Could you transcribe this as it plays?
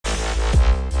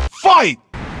Fight!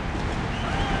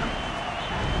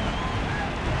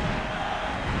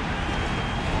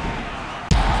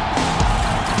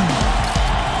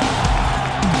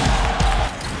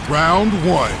 Round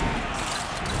 1.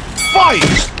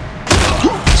 Fight!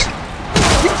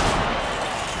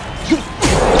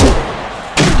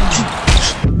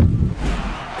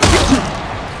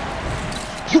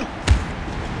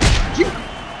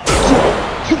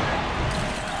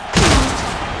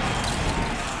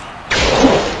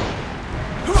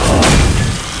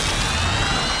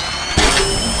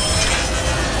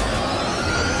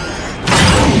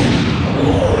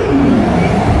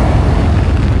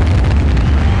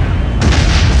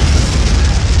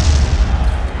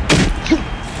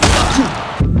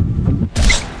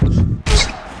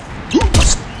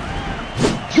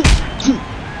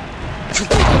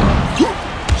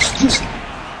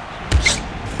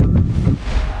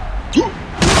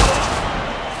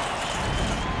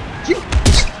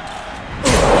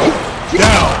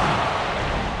 Down.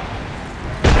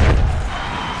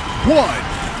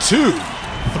 1, 2,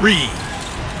 3.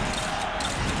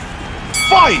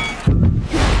 Fight!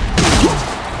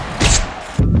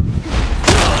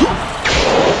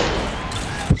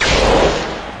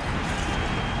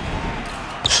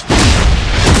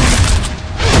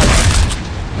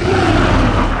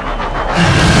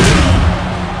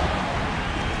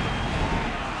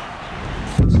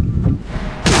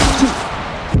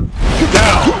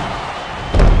 Down.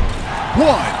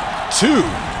 1, 2,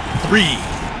 3.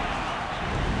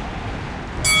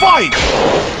 Fight!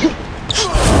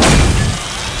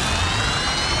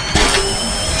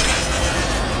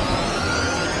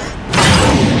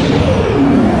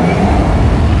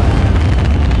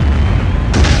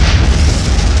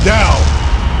 Down.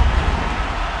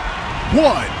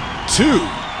 1, 2,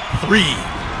 3,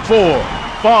 4,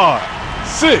 5,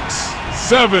 6,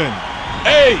 7,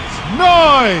 8,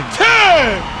 9,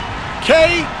 10!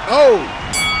 KO!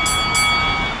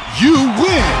 You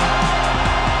win!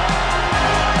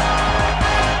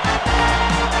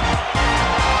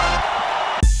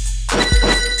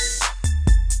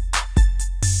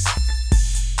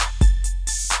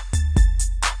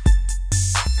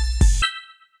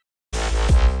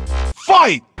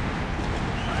 Fight!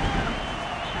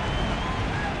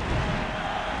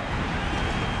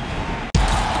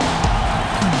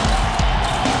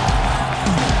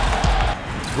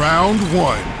 Round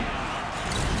 1.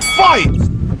 Fight!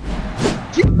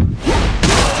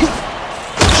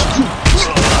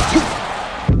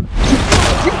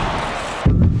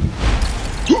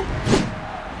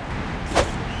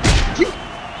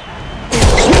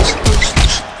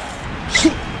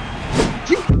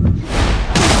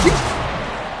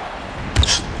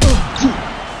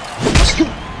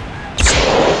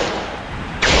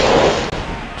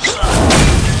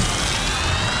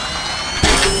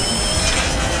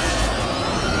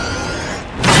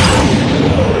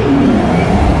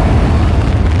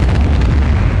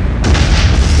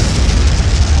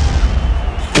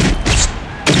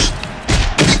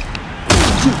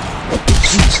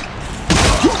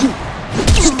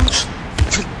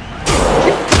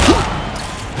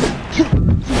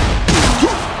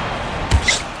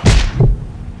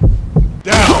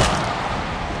 Down.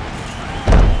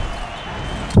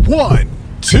 1,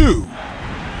 2.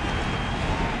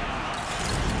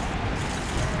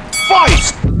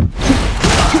 Fight!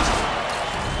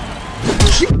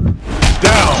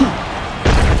 Down.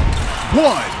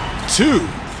 1, 2,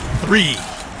 3.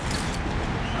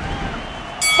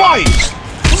 Fight!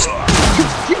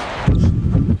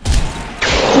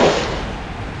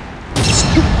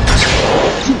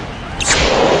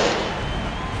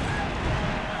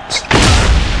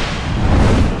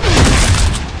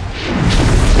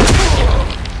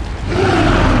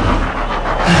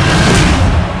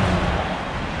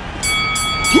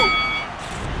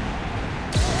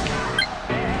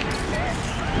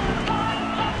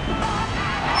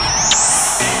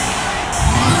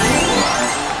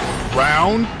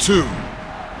 Round 2.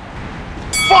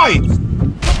 Fight!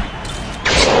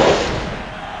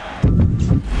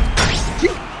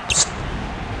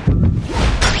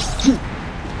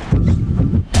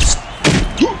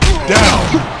 Down.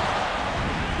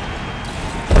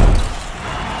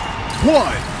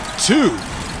 1, 2,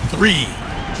 3,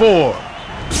 4.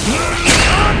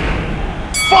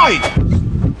 Fight!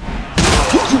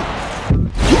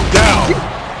 Down.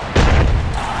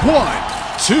 1,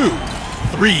 2,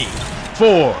 3,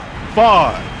 4,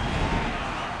 5.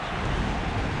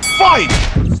 Fight!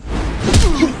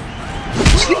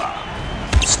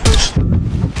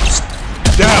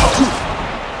 Down.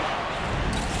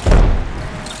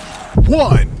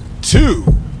 1, 2,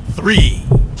 3,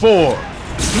 4.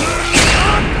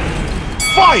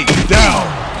 Fight! Down!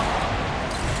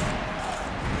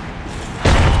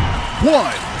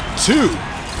 1, 2,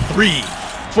 3,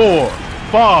 4,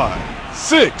 5,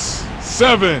 6,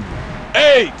 7,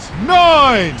 8,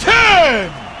 9,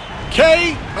 10!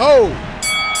 KO!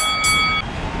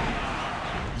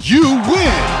 You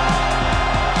win!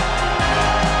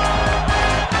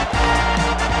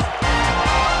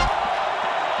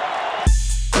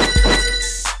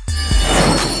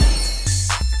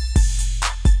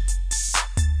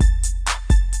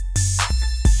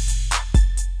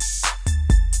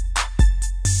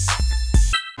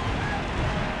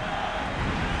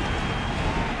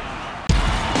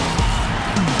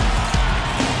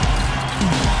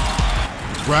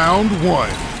 Round 1.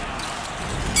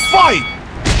 Fight!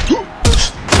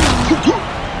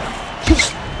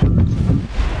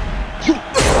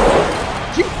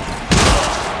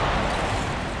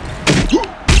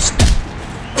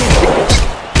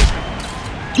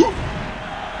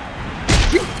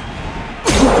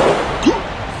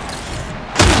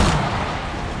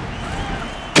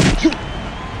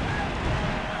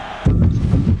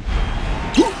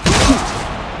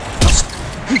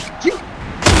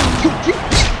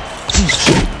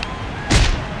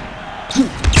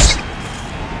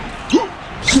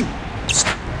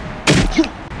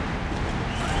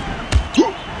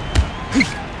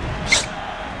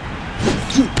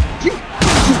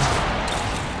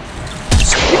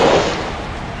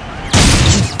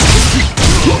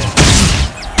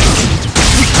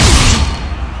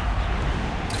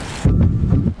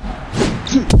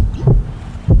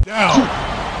 Down.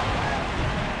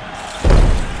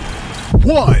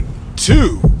 1,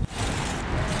 2.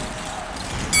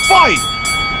 Fight!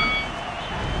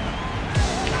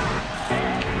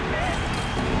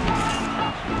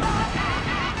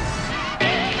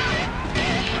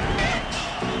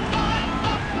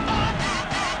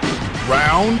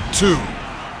 Round 2.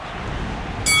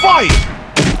 Fight!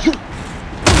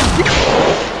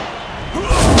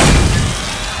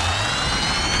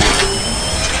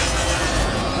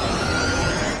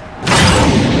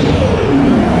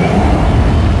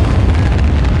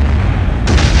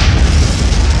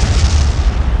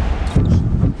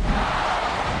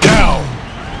 Down.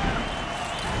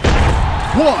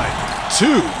 1,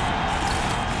 2.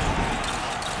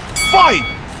 Fight!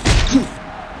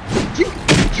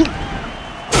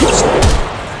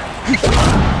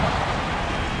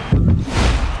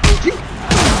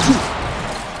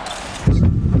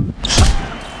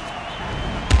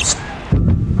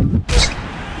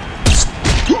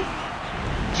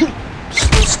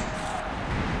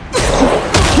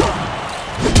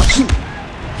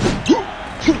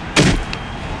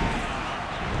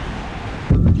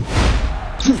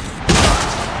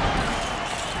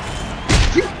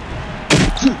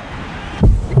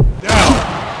 Down.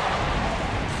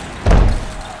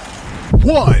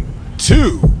 1,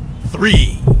 2,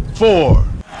 3, 4.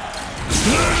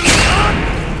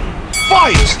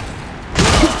 Fight!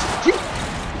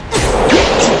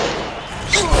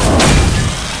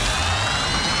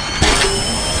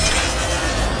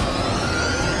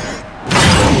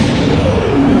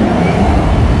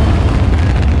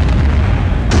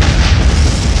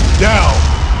 Down.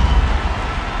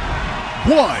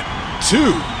 1,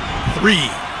 2, 3.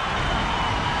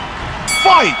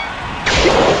 Fight!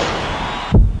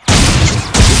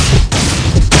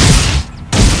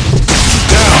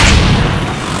 Down.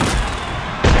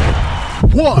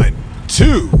 1,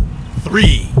 2,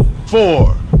 3,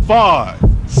 4, 5,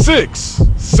 6,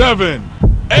 7,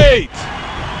 8.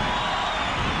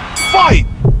 Fight!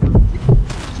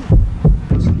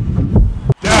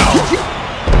 Down.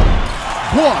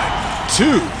 1,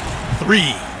 2,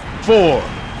 3, 4,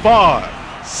 5,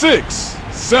 6,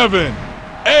 7,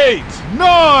 8,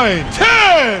 9,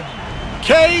 10!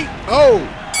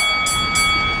 KO!